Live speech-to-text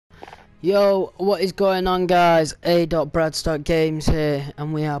Yo, what is going on, guys? A.bradz.games here,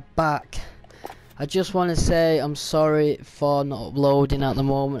 and we are back. I just want to say I'm sorry for not uploading at the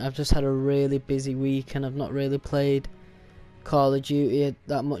moment. I've just had a really busy week and I've not really played Call of Duty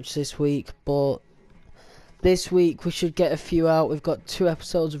that much this week, but this week we should get a few out. We've got 2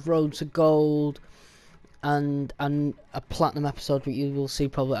 episodes of Road to Gold and a platinum episode, but you will see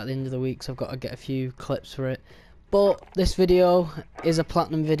probably at the end of the week, so I've got to get a few clips for it. But this video is a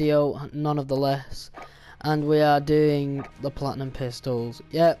platinum video, none of the less, and we are doing the platinum pistols.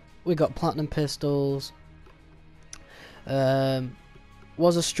 Yep, we got platinum pistols.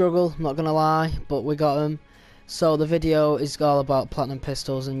 Was a struggle, not gonna lie, but we got them. So the video is all about platinum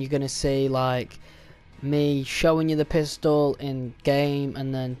pistols, and you're gonna see like me showing you the pistol in game,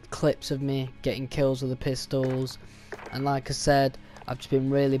 and then clips of me getting kills with the pistols. And like I said, I've just been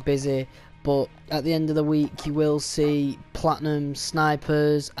really busy. But at the end of the week you will see platinum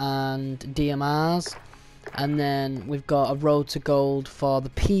snipers and DMRs, and then we've got a road to gold for the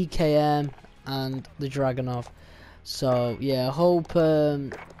PKM and the Dragunov. So yeah, I hope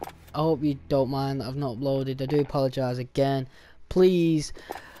you don't mind that I've not uploaded. I do apologise again. Please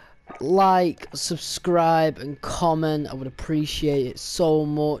like, subscribe and comment. I would appreciate it so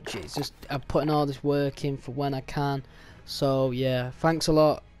much. It's just I'm putting all this work in for when I can. So yeah, thanks a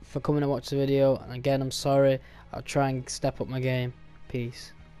lot for coming to watch the video, and again I'm sorry. I'll try and step up my game.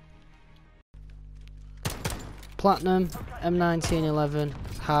 Peace. Platinum M1911,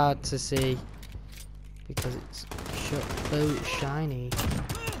 hard to see because it's so shiny,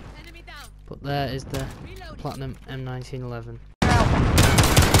 but there is the platinum M1911.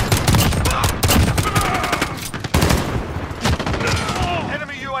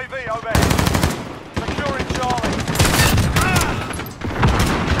 Enemy UAV overhead. Securing Charlie.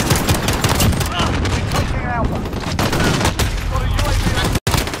 Taking Alpha. Got a UAV.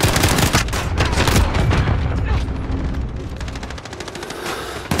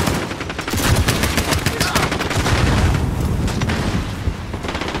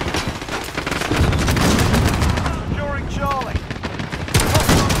 Securing Charlie.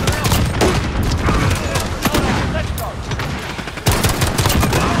 Let's go.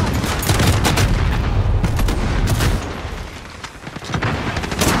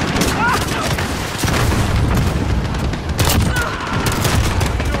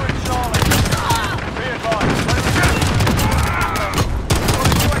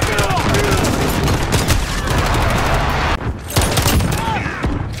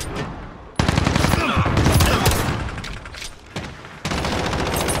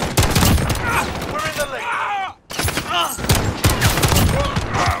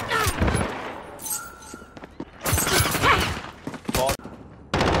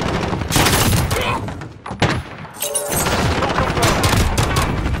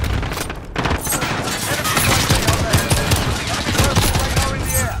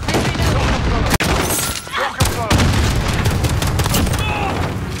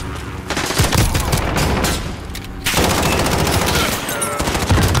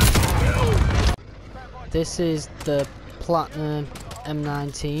 This is the platinum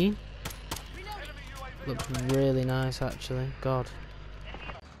M19. Looks really nice actually. God.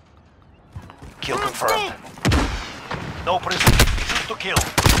 Kill confirmed. No prison. Shoot to kill.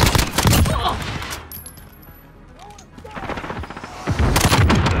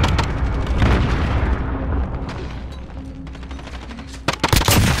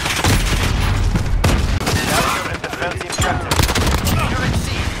 Capture and defend the objective. Securing C.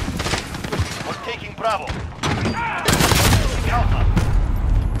 We're taking Bravo. Taking Alpha.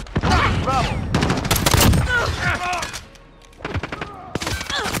 Taking Bravo.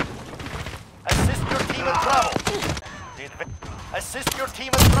 Assist your team at Bravo. Assist your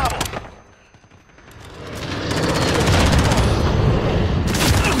team at Bravo.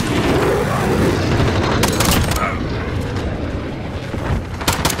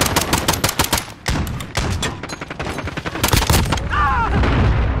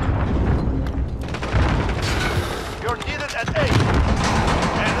 You're needed at A.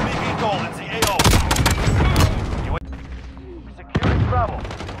 Enemy VTOL in the AO. Securing Bravo.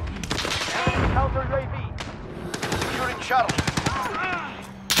 Enemy counter UAV. Securing Charlie.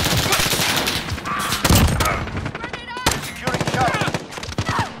 Securing Charlie.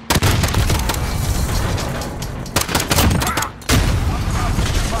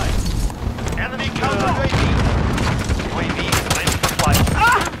 Enemy counter UAV. UAV is ready for flight.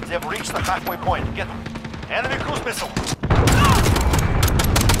 They have reached the halfway point. Get them. Enemy cruise missile.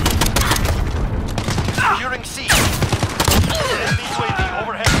 Securing C. Enemy UAV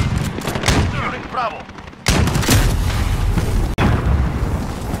overhead. Securing Bravo.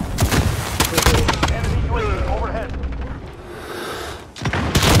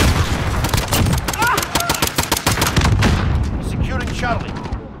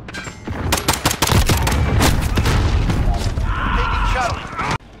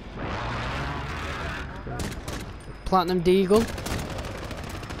 Platinum Deagle.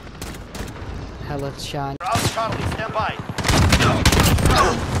 Hella shine. Out Charlie, stand by.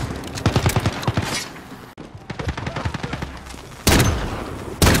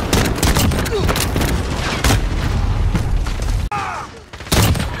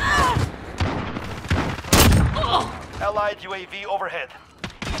 Allied UAV overhead.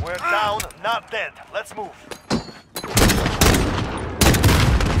 We're down, not dead. Let's move.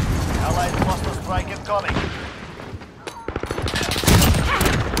 Allied cluster strike incoming.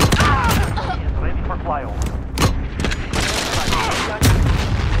 Ready for flyover.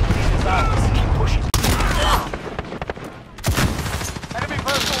 Keep pushing. Enemy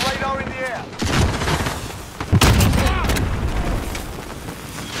personal radar in the air.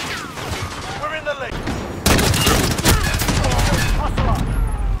 We're in the lake. Hustle up.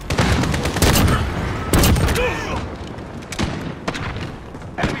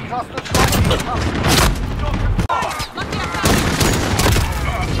 Enemy cluster strike incoming.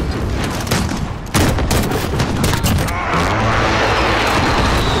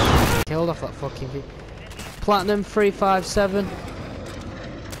 Killed off that fucking V. Platinum 357.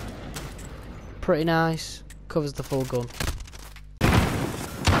 Pretty nice. Covers the full gun.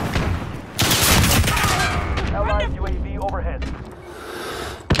 Allied UAV overhead.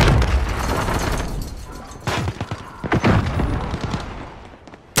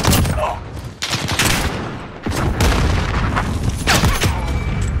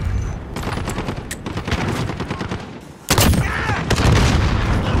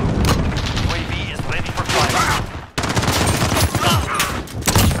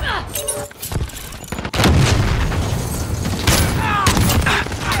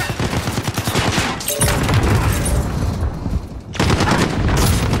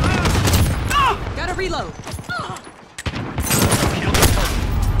 Reload.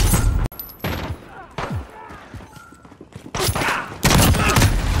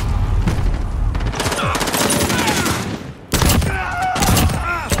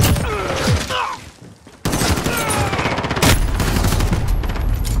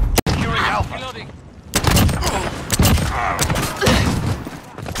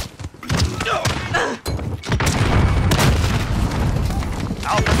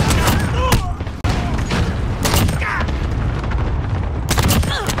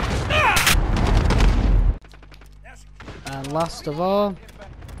 And last of all,